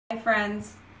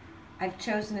friends, I've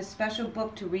chosen a special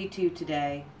book to read to you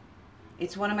today.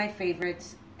 It's one of my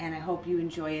favorites, and I hope you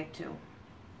enjoy it too.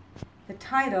 The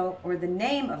title, or the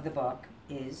name of the book,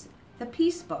 is The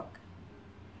Peace Book,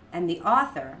 and the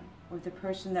author, or the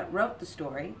person that wrote the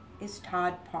story, is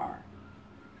Todd Parr.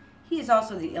 He is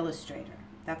also the illustrator.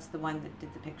 That's the one that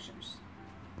did the pictures.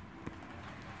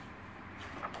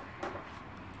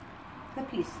 The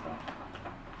Peace Book.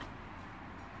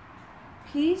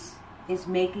 Peace is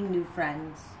making new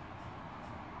friends.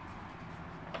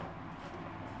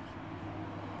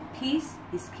 Peace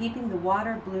is keeping the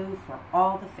water blue for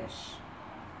all the fish.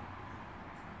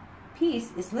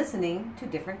 Peace is listening to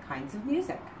different kinds of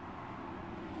music.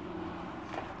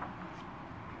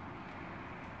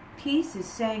 Peace is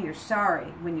saying you're sorry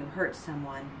when you hurt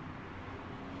someone.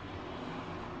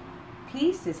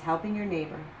 Peace is helping your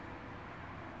neighbor.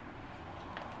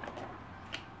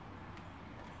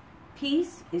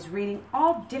 Peace is reading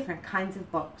all different kinds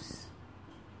of books.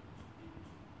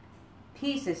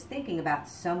 Peace is thinking about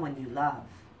someone you love.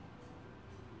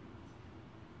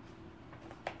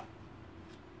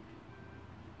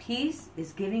 Peace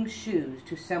is giving shoes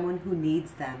to someone who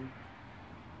needs them.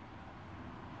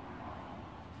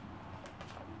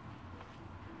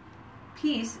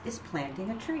 Peace is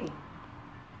planting a tree.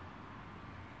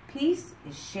 Peace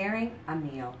is sharing a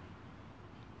meal.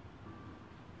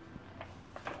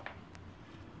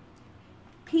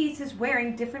 Peace is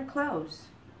wearing different clothes.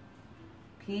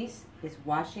 Peace is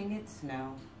washing its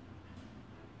snow.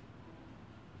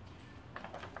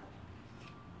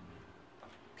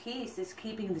 Peace is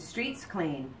keeping the streets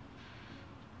clean.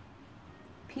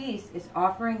 Peace is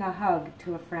offering a hug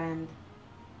to a friend.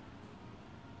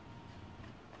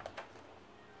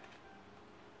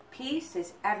 Peace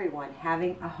is everyone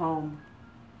having a home.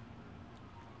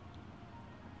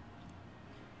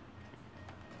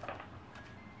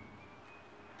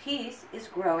 Peace is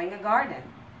growing a garden.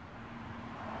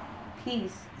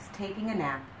 Peace is taking a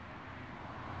nap.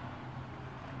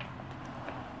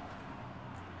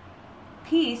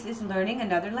 Peace is learning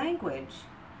another language.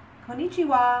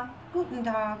 Konnichiwa, guten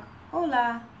tag,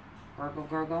 hola, gurgle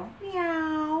gurgle,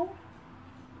 meow.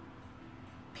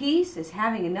 Peace is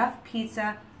having enough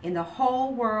pizza in the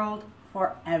whole world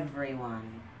for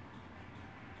everyone.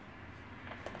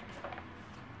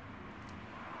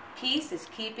 Peace is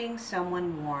keeping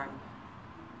someone warm.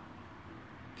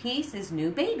 Peace is new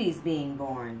babies being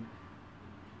born.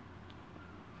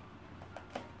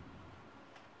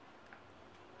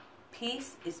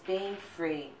 Peace is being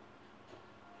free.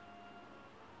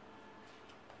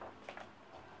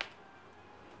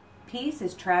 Peace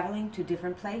is traveling to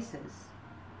different places.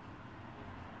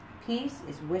 Peace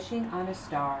is wishing on a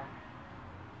star.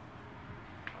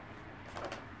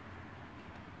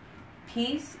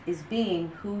 Peace is being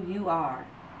who you are.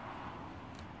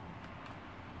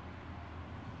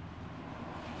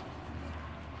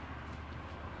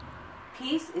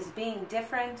 Peace is being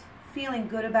different, feeling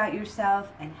good about yourself,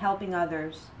 and helping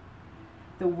others.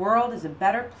 The world is a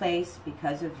better place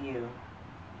because of you.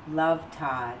 Love,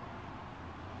 Todd.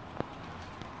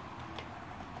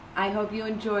 I hope you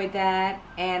enjoyed that,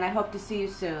 and I hope to see you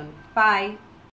soon. Bye.